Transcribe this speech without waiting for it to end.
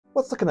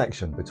What's the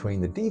connection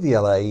between the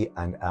DVLA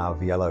and our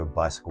Vielo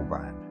bicycle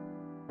brand?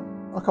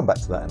 I'll come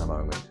back to that in a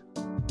moment.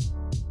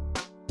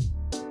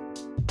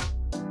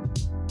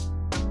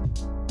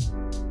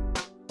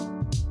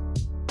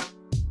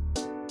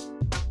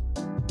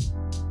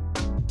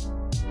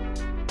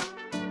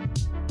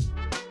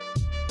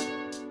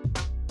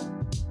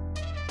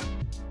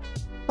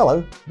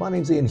 Hello, my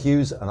name's Ian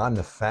Hughes and I'm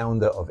the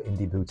founder of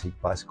indie boutique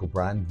bicycle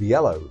brand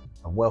Vielo,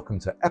 and welcome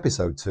to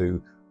episode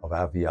 2 of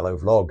our Vielo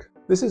vlog.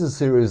 This is a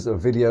series of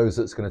videos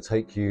that's going to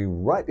take you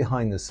right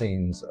behind the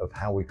scenes of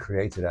how we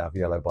created our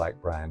Vielo bike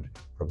brand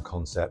from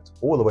concept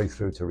all the way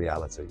through to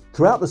reality.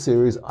 Throughout the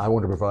series, I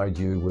want to provide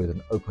you with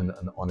an open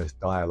and honest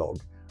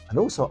dialogue and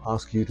also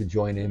ask you to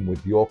join in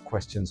with your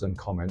questions and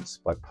comments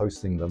by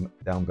posting them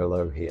down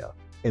below here.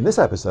 In this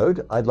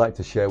episode, I'd like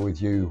to share with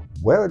you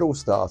where it all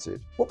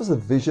started. What was the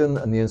vision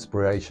and the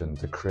inspiration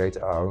to create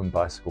our own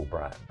bicycle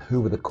brand? Who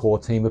were the core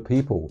team of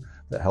people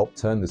that helped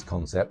turn this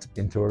concept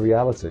into a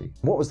reality?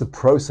 What was the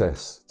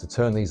process to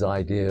turn these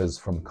ideas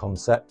from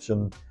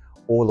conception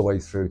all the way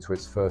through to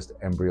its first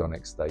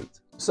embryonic state?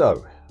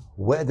 So,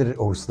 where did it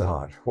all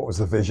start? What was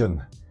the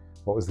vision?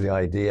 What was the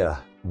idea?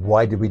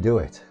 Why did we do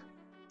it?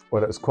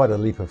 Well, it was quite a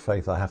leap of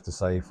faith, I have to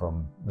say,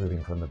 from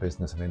moving from the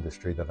business and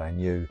industry that I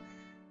knew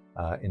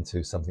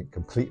into something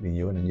completely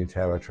new and a new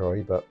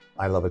territory, but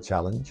I love a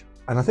challenge.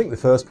 And I think the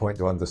first point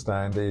to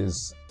understand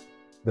is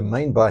the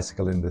main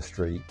bicycle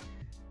industry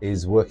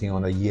is working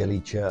on a yearly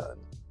churn.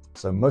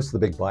 So most of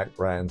the big bike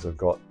brands have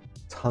got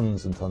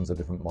tons and tons of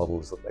different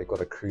models that they've got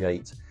to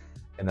create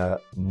in a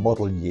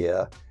model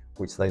year,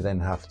 which they then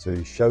have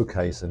to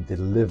showcase and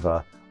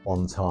deliver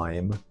on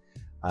time,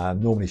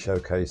 normally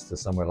showcased to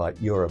somewhere like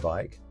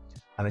Eurobike.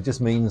 And it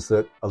just means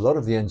that a lot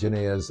of the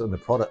engineers and the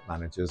product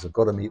managers have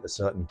got to meet a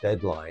certain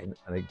deadline,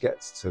 and it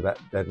gets to that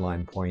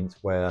deadline point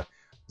where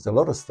there's a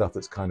lot of stuff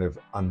that's kind of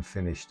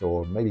unfinished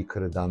or maybe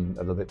could have done a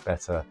little bit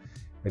better,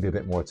 maybe a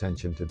bit more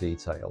attention to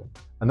detail.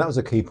 And that was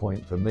a key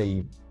point for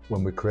me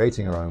when we're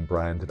creating our own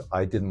brand, that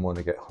I didn't want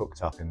to get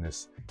hooked up in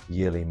this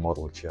yearly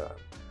model churn.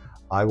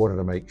 I wanted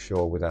to make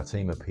sure with our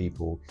team of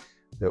people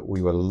that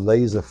we were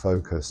laser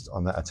focused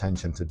on that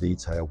attention to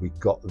detail. We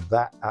got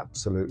that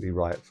absolutely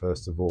right,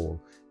 first of all,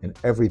 in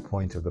every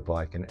point of the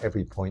bike and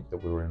every point that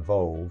we were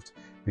involved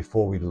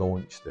before we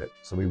launched it.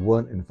 So we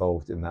weren't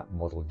involved in that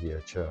model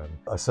year churn.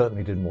 I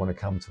certainly didn't want to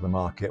come to the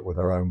market with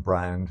our own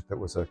brand that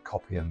was a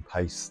copy and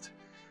paste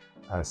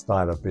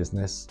style of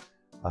business.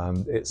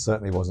 It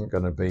certainly wasn't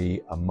going to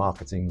be a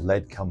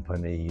marketing-led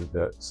company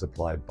that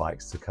supplied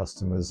bikes to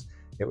customers.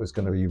 It was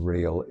going to be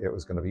real, it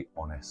was going to be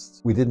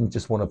honest. We didn't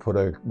just want to put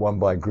a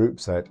one-by group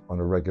set on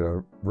a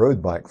regular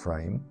road bike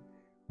frame.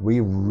 We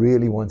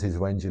really wanted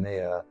to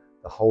engineer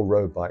the whole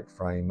road bike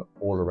frame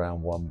all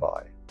around one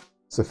by.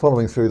 So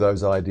following through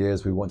those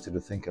ideas, we wanted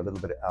to think a little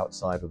bit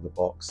outside of the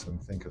box and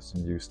think of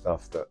some new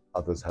stuff that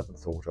others hadn't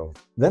thought of.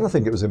 Then I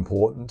think it was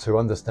important to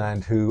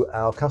understand who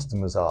our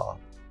customers are,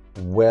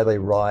 where they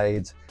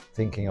ride,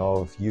 thinking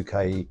of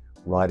UK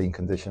riding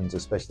conditions,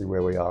 especially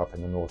where we are up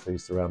in the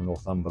northeast around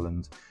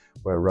Northumberland,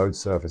 where road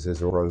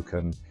surfaces are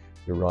broken,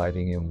 you're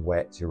riding in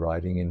wet, you're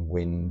riding in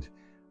wind,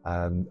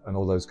 and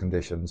all those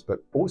conditions, but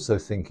also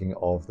thinking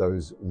of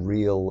those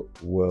real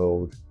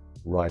world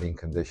riding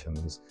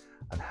conditions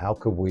and how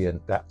could we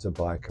adapt a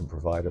bike and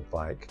provide a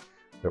bike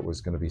that was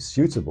going to be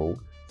suitable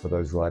for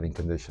those riding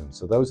conditions.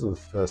 So those are the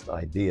first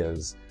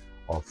ideas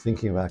of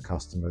thinking of our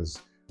customers,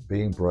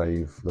 being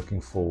brave, looking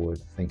forward,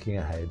 thinking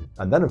ahead.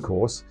 And then of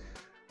course,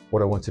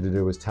 what I wanted to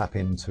do was tap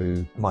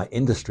into my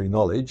industry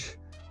knowledge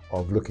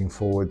of looking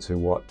forward to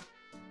what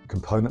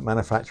component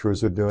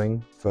manufacturers were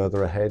doing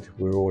further ahead.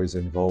 We were always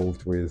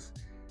involved with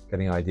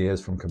getting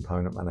ideas from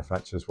component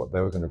manufacturers, what they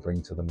were going to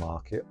bring to the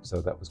market. So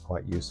that was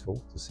quite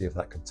useful to see if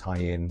that could tie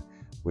in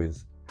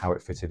with how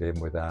it fitted in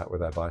with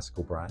our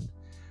bicycle brand.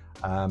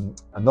 And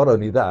not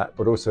only that,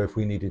 but also if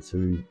we needed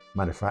to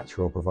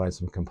manufacture or provide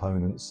some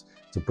components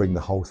to bring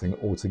the whole thing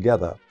all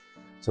together.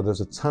 So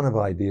there's a ton of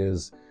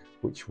ideas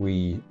which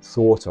we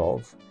thought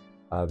of,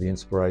 the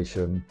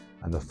inspiration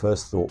and the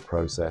first thought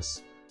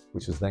process,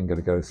 which was then going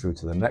to go through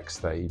to the next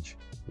stage,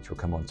 which we'll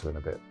come on to in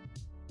a bit.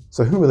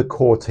 So who were the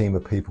core team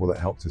of people that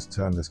helped us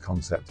turn this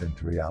concept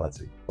into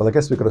reality? Well, I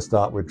guess we've got to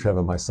start with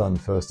Trevor, my son,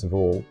 first of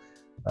all.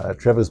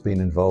 Trevor's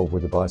been involved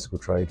with the bicycle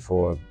trade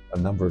for a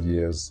number of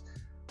years.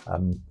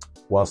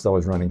 Whilst I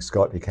was running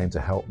Scott, he came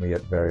to help me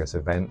at various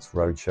events,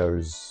 road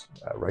shows,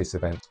 race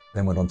events.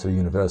 Then went on to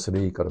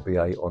university, got a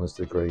BA honours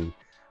degree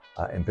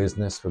in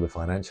business with a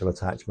financial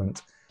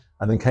attachment,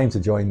 and then came to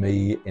join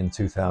me in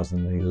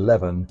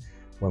 2011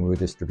 when we were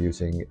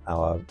distributing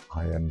our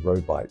high-end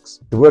road bikes.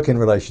 The working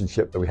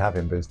relationship that we have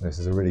in business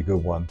is a really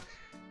good one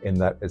in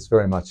that it's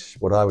very much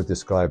what I would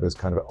describe as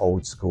kind of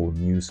old school,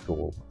 new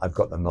school. I've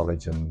got the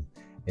knowledge and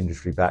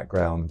industry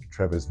background.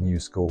 Trevor's new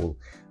school,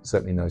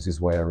 certainly knows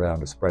his way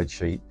around a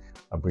spreadsheet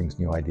and brings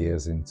new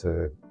ideas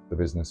into the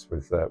business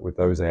with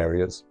those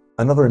areas.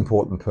 Another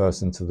important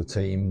person to the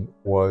team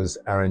was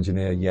our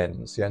engineer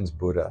Jens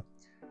Buddha.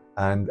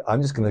 And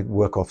I'm just going to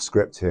work off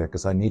script here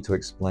because I need to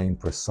explain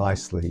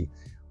precisely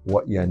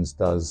what Jens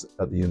does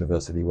at the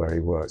university where he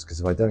works, because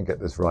if I don't get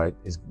this right,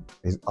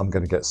 I'm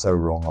going to get so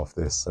wrong off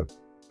this, so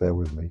bear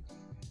with me.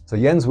 So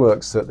Jens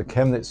works at the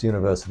Chemnitz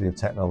University of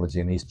Technology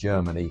in East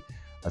Germany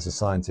as a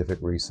scientific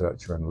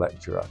researcher and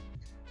lecturer.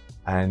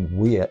 And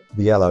we at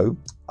VIELO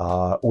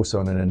are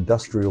also an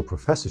industrial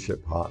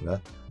professorship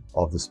partner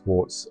of the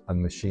sports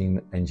and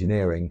machine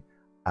engineering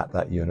at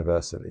that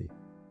university.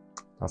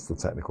 That's the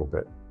technical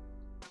bit.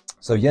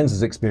 So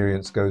Jens's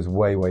experience goes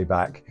way, way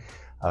back,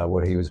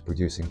 where he was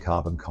producing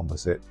carbon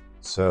composite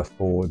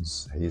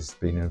surfboards. He's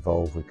been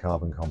involved with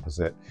carbon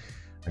composite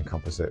and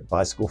composite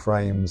bicycle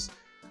frames.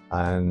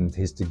 And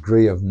his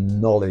degree of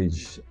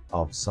knowledge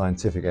of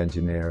scientific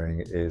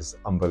engineering is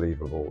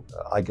unbelievable.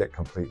 I get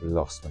completely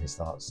lost when he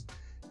starts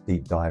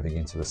deep diving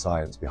into the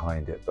science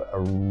behind it, but a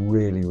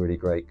really, really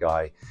great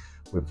guy.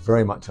 We're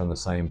very much on the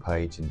same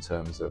page in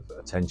terms of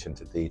attention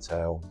to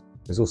detail.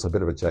 There's also a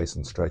bit of a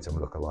Jason Stratham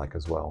lookalike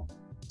as well.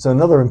 So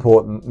another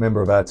important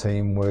member of our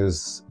team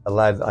was a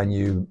lad I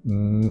knew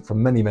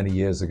from many, many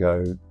years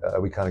ago.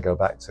 We kind of go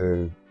back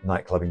to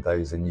nightclubbing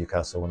days in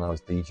Newcastle when I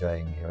was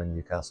DJing here in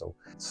Newcastle.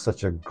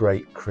 Such a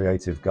great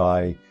creative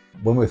guy.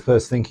 When we were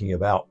first thinking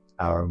about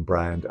our own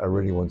brand, I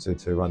really wanted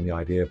to run the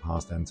idea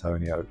past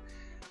Antonio.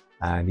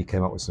 And he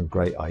came up with some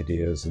great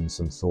ideas and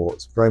some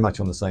thoughts, very much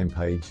on the same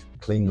page.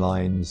 Clean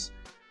lines,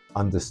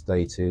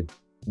 understated,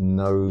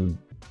 no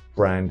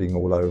branding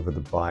all over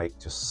the bike,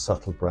 just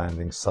subtle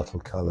branding,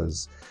 subtle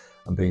colors,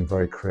 and being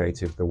very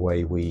creative the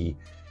way we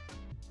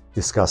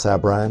discuss our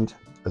brand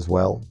as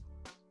well,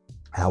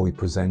 how we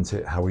present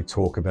it, how we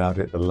talk about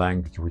it, the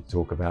language we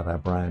talk about our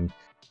brand.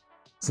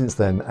 Since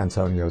then,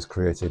 Antonio's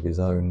created his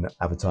own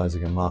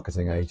advertising and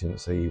marketing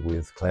agency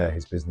with Claire,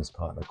 his business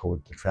partner,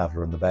 called The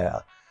Traveller and the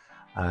Bear.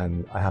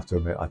 And I have to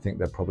admit, I think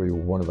they're probably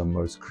one of the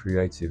most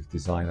creative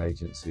design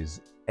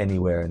agencies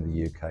anywhere in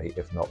the UK,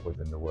 if not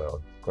within the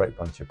world. Great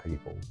bunch of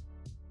people.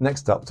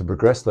 Next up, to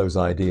progress those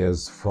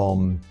ideas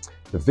from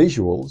the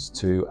visuals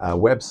to our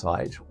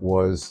website,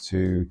 was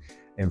to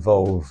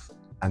involve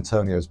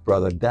Antonio's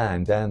brother,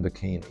 Dan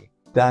Bikini.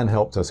 Dan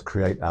helped us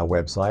create our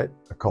website.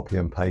 A copy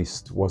and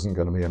paste wasn't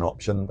going to be an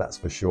option, that's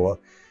for sure.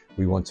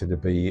 We wanted to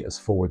be as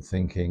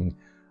forward-thinking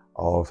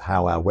of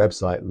how our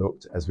website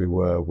looked as we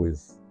were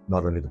with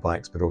not only the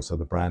bikes, but also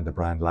the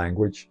brand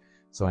language.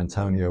 So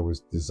Antonio was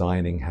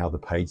designing how the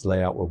page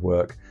layout would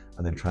work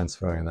and then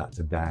transferring that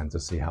to Dan to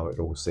see how it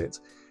all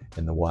sits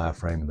in the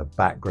wireframe and the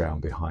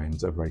background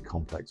behind a very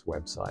complex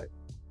website.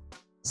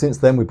 Since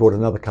then, we brought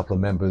another couple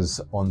of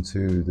members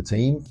onto the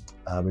team.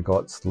 We've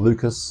got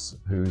Lucas,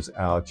 who's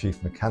our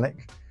chief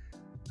mechanic,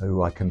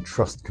 who I can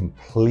trust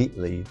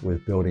completely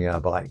with building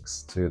our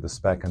bikes to the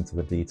spec and to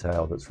the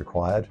detail that's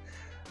required.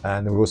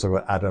 And then we've also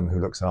got Adam, who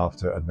looks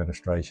after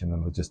administration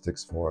and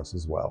logistics for us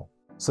as well.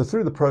 So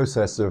through the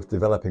process of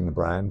developing the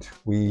brand,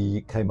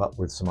 we came up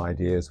with some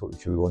ideas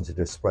which we wanted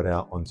to spread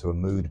out onto a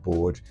mood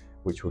board,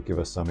 which will give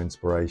us some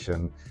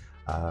inspiration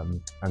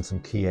and some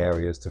key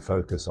areas to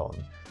focus on.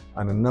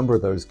 And a number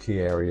of those key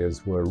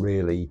areas were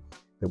really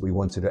that we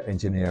wanted to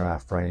engineer our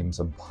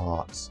frames and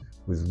parts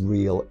with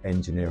real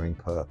engineering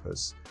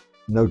purpose.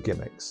 No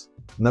gimmicks,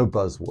 no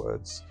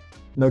buzzwords,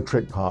 no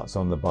trick parts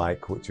on the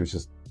bike, which was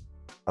just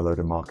a load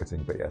of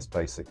marketing BS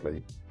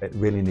basically. It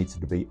really needed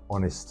to be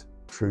honest,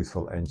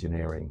 truthful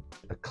engineering.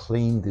 A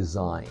clean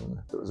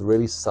design that was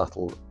really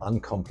subtle,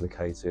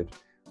 uncomplicated,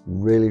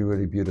 really,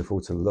 really beautiful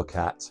to look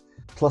at.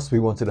 Plus we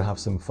wanted to have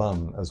some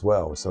fun as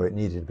well, so it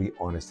needed to be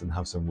honest and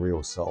have some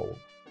real soul.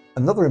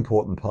 Another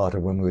important part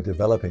of when we were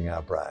developing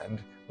our brand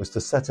was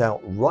to set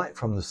out right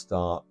from the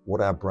start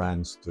what our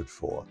brand stood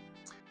for.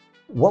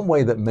 One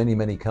way that many,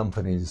 many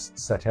companies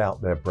set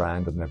out their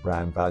brand and their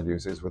brand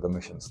values is with a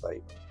mission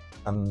statement.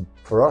 And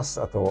for us,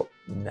 I thought,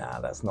 nah,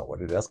 that's not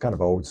what it is. That's kind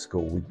of old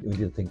school. We need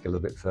to think a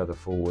little bit further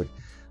forward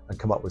and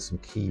come up with some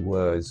key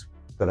words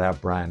that our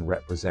brand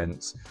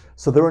represents.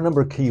 So there are a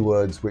number of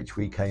keywords which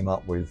we came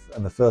up with,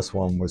 and the first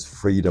one was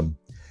freedom.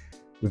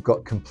 We've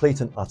got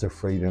complete and utter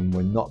freedom.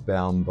 We're not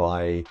bound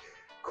by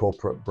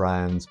corporate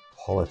brands,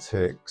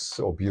 politics,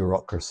 or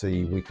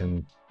bureaucracy. We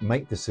can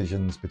make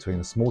decisions between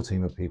a small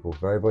team of people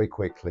very, very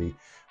quickly.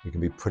 We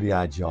can be pretty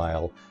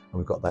agile, and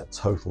we've got that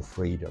total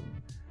freedom.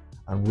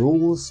 And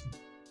rules,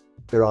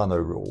 there are no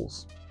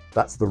rules.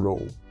 That's the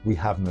rule. We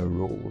have no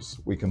rules.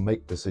 We can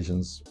make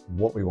decisions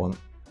what we want,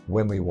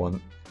 when we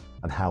want,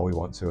 and how we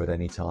want to at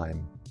any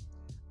time.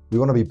 We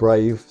want to be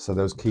brave, so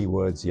those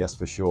keywords, yes,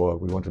 for sure.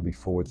 We want to be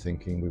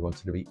forward-thinking. We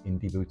wanted to be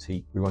indie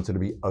boutique. We wanted to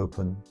be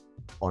open,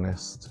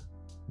 honest,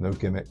 no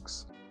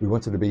gimmicks. We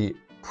wanted to be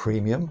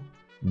premium,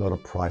 not a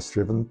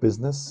price-driven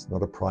business,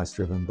 not a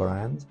price-driven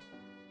brand.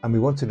 And we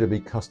wanted to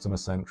be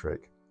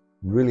customer-centric.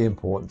 Really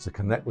important to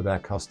connect with our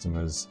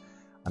customers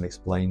and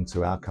explain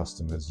to our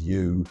customers,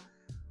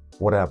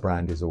 what our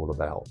brand is all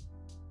about.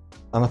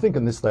 And I think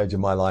in this stage of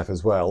my life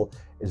as well,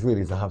 is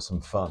really to have some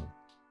fun.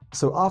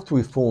 So after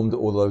we've formed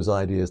all those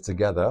ideas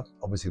together,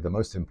 obviously the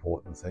most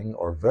important thing,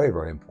 or a very,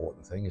 very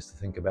important thing, is to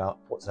think about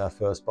what's our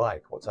first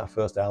bike, what's our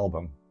first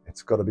album.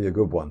 It's got to be a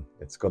good one.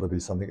 It's got to be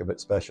something a bit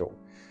special.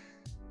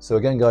 So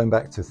again, going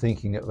back to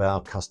thinking of our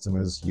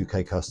customers,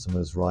 UK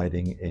customers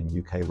riding in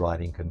UK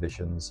riding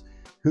conditions,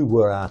 who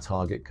were our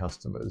target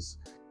customers?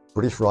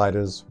 British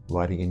riders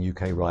riding in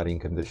UK riding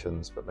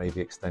conditions, but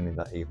maybe extending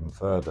that even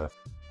further.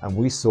 And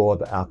we saw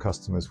that our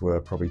customers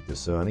were probably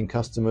discerning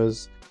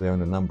customers. They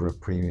own a number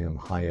of premium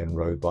high-end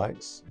road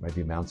bikes,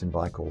 maybe mountain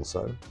bike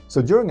also.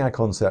 So during our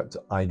concept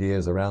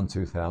ideas around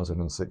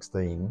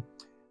 2016,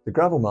 the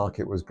gravel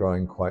market was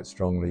growing quite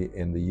strongly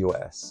in the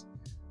US.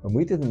 And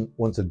we didn't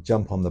want to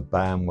jump on the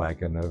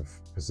bandwagon of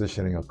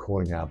positioning or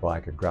calling our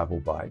bike a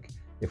gravel bike.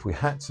 If we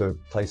had to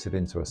place it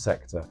into a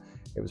sector,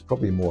 it was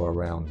probably more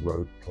around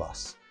road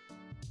plus.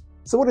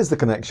 So what is the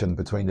connection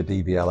between the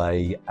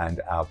DVLA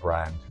and our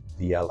brand,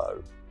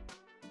 Vielo?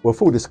 Well,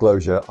 full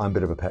disclosure, I'm a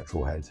bit of a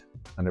petrol head,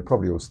 and it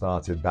probably all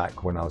started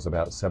back when I was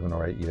about 7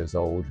 or 8 years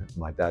old.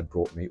 My dad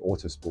brought me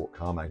Autosport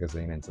car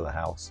magazine into the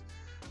house.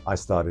 I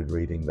started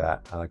reading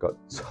that and I got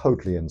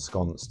totally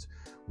ensconced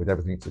with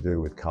everything to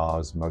do with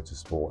cars,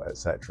 motorsport,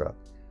 etc.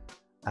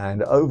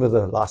 And over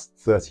the last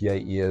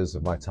 38 years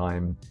of my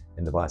time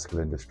in the bicycle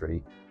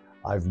industry,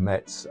 I've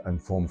met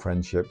and formed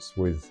friendships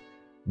with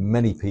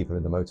many people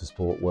in the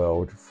motorsport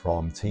world,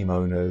 from team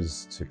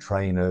owners to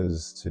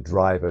trainers to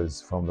drivers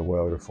from the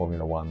world of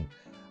Formula One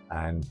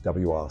and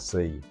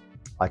WRC.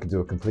 I could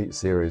do a complete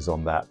series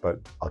on that, but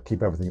I'll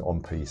keep everything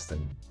on piste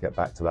and get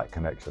back to that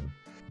connection.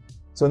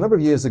 So a number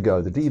of years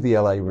ago, the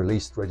DVLA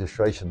released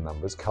registration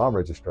numbers, car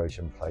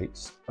registration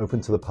plates, open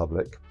to the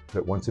public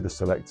that wanted to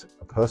select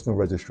a personal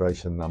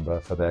registration number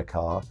for their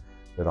car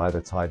that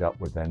either tied up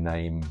with their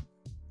name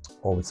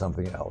or with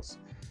something else.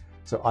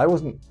 So I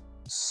wasn't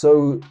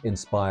so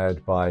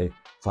inspired by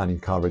finding a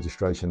car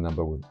registration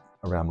number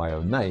around my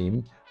own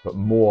name, but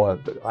more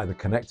that either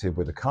connected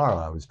with the car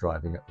I was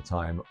driving at the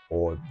time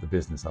or the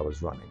business I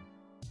was running.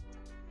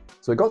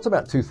 So it got to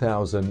about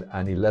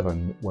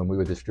 2011 when we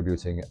were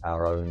distributing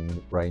our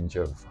own range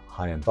of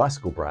high-end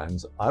bicycle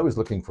brands. I was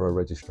looking for a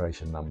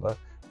registration number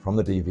from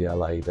the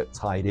DVLA that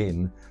tied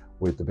in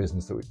with the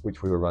business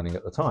which we were running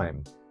at the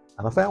time,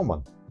 and I found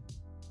one.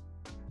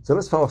 So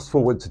let's fast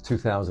forward to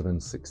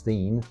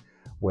 2016,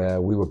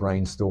 where we were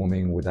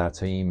brainstorming with our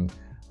team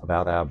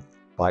about our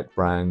bike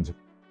brand.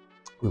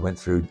 We went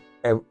through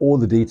all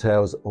the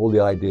details, all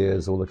the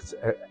ideas,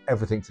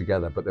 everything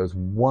together, but there was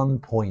one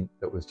point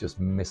that was just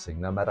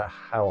missing. No matter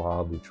how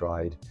hard we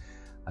tried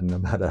and no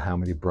matter how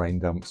many brain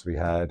dumps we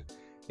had,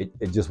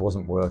 it just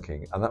wasn't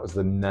working, and that was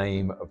the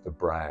name of the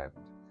brand.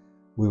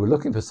 We were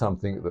looking for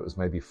something that was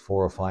maybe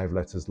 4 or 5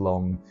 letters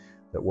long,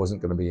 that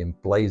wasn't going to be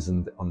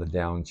emblazoned on the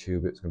down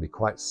tube. It was going to be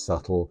quite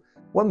subtle.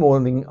 One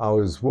morning I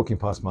was walking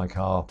past my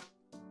car,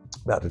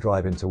 about to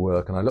drive into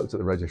work, and I looked at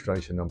the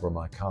registration number on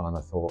my car and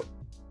I thought,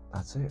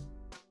 that's it.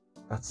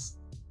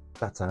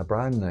 That's our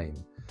brand name.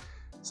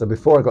 So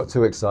before I got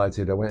too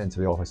excited, I went into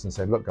the office and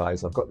said, look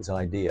guys, I've got this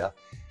idea.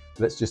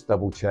 Let's just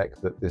double check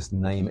that this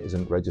name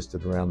isn't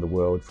registered around the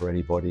world for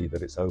anybody,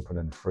 that it's open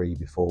and free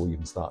before we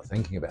even start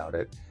thinking about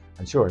it.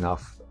 And sure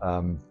enough,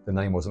 the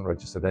name wasn't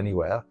registered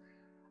anywhere.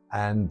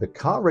 And the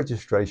car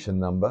registration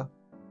number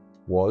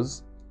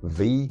was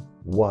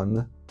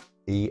V1ELO.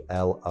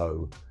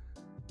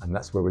 And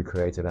that's where we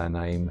created our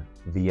name,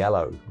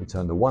 Vielo. We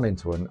turned the 1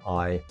 into an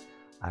I,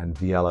 and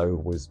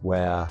Vielo was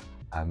where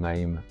our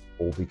name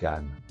all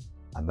began.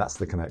 And that's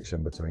the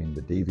connection between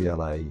the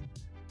DVLA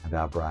and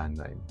our brand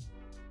name.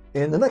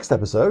 In the next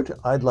episode,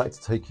 I'd like to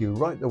take you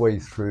right the way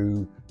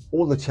through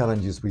all the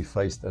challenges we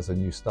faced as a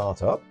new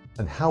startup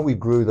and how we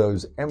grew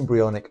those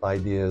embryonic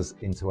ideas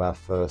into our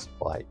first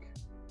bike.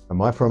 And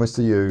my promise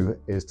to you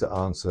is to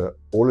answer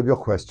all of your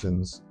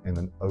questions in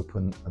an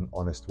open and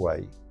honest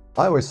way.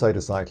 I always say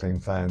to cycling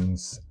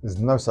fans, there's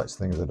no such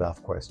thing as a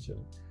daft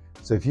question.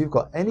 So if you've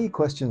got any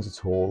questions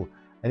at all,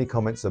 any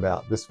comments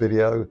about this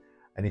video,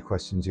 any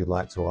questions you'd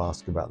like to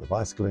ask about the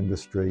bicycle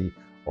industry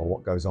or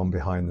what goes on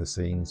behind the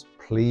scenes,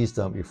 please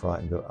don't be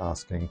frightened of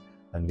asking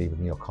and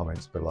leaving your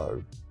comments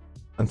below.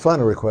 And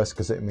final request,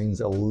 because it means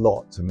a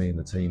lot to me and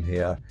the team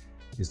here,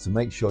 is to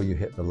make sure you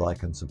hit the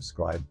like and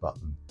subscribe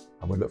button.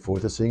 And we look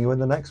forward to seeing you in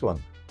the next one.